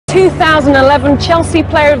2011 Chelsea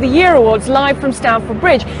Player of the Year Awards live from Stamford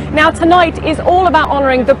Bridge. Now tonight is all about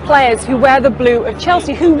honouring the players who wear the blue of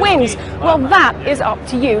Chelsea. Who wins? Well, that is up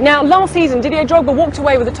to you. Now, last season Didier Drogba walked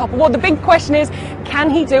away with the top award. The big question is,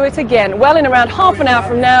 can he do it again? Well, in around half an hour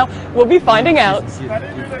from now, we'll be finding out.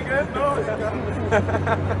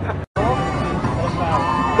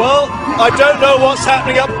 Well, I don't know what's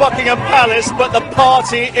happening at Buckingham Palace, but the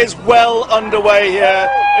party is well underway here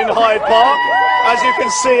in Hyde Park, as you can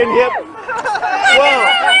see in here. Well,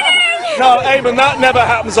 no, Eamon, that never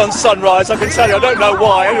happens on Sunrise, I can tell you, I don't know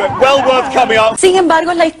why. Anyway, well worth coming up. Sin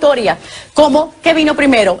embargo, es la historia. ¿Cómo? ¿Qué vino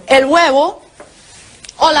primero? ¿El huevo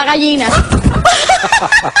o la gallina?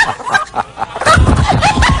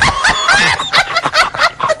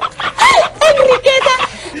 Enriqueta,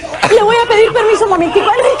 le voy a pedir permiso un momentico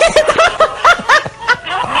a Enriqueta.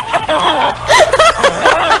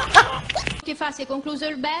 Si è concluso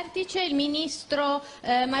il vertice, il ministro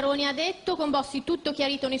Maroni ha detto con Bossi tutto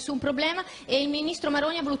chiarito, nessun problema, e il ministro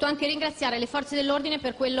Maroni ha voluto anche ringraziare le forze dell'ordine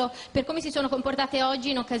per come si sono comportate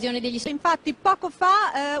oggi in occasione degli... Infatti poco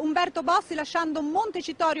fa Umberto Bossi, lasciando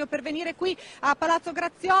Montecitorio per venire qui a Palazzo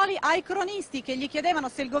Grazioli, ai cronisti che gli chiedevano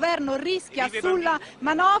se il governo rischia sulla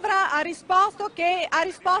manovra ha risposto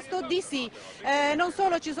di sì. Non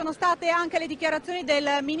solo, ci sono state anche le dichiarazioni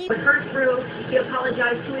del ministro.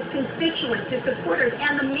 His supporters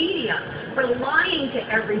and the media for lying to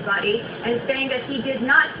everybody and saying that he did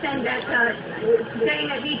not send that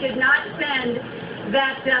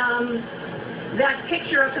that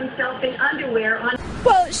picture of himself in underwear on.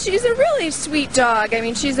 Well, she's a really sweet dog. I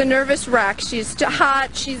mean, she's a nervous wreck. She's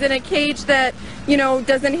hot. She's in a cage that, you know,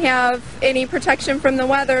 doesn't have any protection from the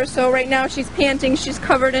weather. So right now she's panting. She's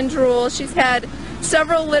covered in drool. She's had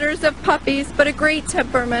several litters of puppies, but a great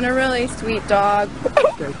temperament, a really sweet dog.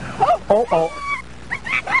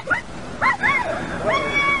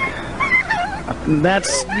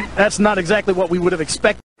 That's not exactly what we would have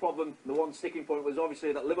expected. The one sticking point was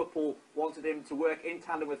obviously that Liverpool wanted him to work in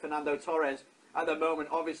tandem with Fernando Torres. At the moment,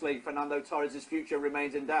 obviously, Fernando Torres' future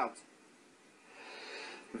remains in doubt.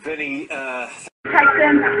 Vinny,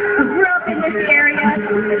 Tyson, who grew up in this area.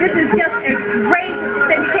 This is just a great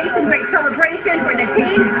dedication, great celebration for the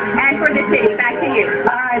team and for the city. Back to you.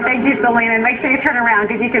 All right, thank you, Selena. Make sure you turn around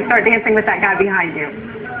because you can start dancing with that guy behind you.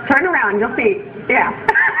 Turn around, you'll see. Yeah.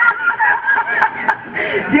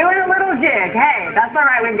 Doing a little jig. Hey, that's all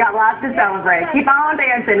right. We've got lots to celebrate. Keep on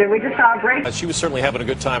dancing, and we just saw a break. She was certainly having a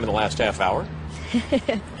good time in the last half hour.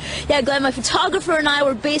 Yeah, Glenn, my photographer and I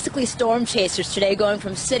were basically storm chasers today, going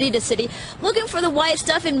from city to city, looking for the white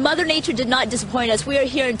stuff, and Mother Nature did not disappoint us. We are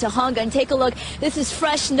here in Tahunga, and take a look. This is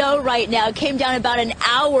fresh snow right now. It came down about an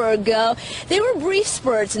hour ago. There were brief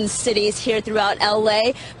spurts in cities here throughout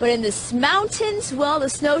LA, but in the mountains, well, the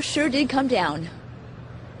snow sure did come down.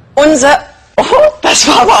 Oh, das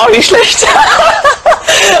war aber auch nicht schlecht.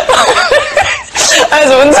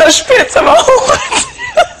 Also unser Spielzimmer hoch.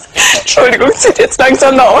 Entschuldigung, sieht jetzt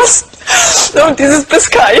langsam aus. Und dieses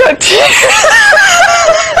Biscaya-Tief.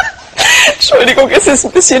 Entschuldigung, es ist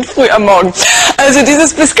ein bisschen früh am Morgen. Also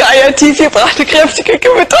dieses Biscaya-Tief hier brachte kräftige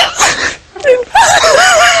Gewitter.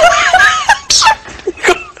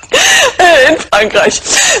 In Frankreich.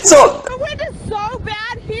 So. The wind is so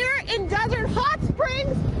bad here in Desert Hot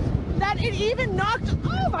Springs that it even knocked.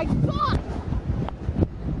 Oh my God!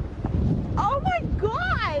 Oh my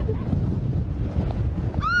God!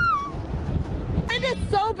 It is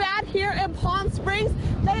so bad here in Palm Springs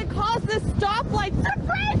that it caused this stoplight to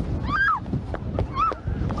freeze.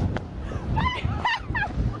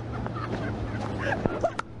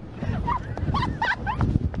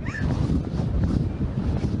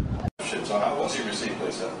 So how was he received,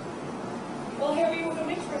 Lisa? Well, Harry, was a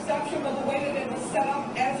mixed reception, but the way that it was set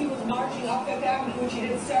up as he was marching up Fifth Avenue, which he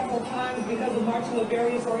did several times because of marching with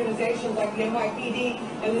various organizations like the NYPD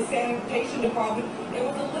and the Sanitation Department, it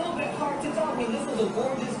was a little bit hard to tell. I mean, this was a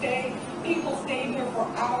gorgeous day. People stayed here for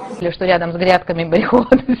hours. Или что рядом с грядками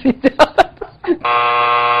барихоны сидят.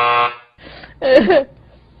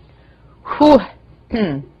 Фу.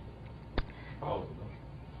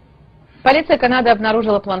 Полиция Канады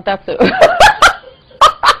обнаружила плантацию.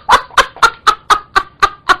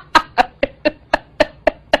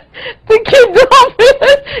 Такие добрые,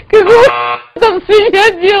 как там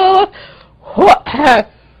свинья делала.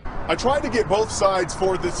 I tried to get both sides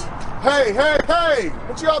for this. Hey, hey, hey!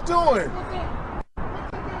 What y'all doing?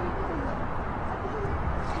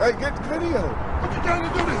 Hey, get the video. What you trying to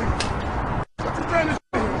do this? What you trying to do?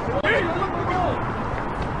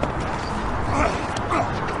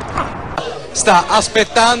 sta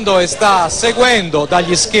aspettando e sta seguendo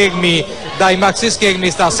dagli schermi, dai maxi schermi,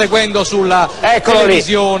 sta seguendo sulla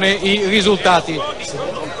televisione i risultati.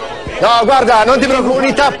 No, guarda, non ti preoccupare,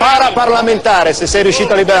 unità paraparlamentare, se sei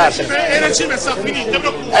riuscito a liberarti.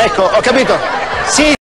 Ecco, ho capito. Sì.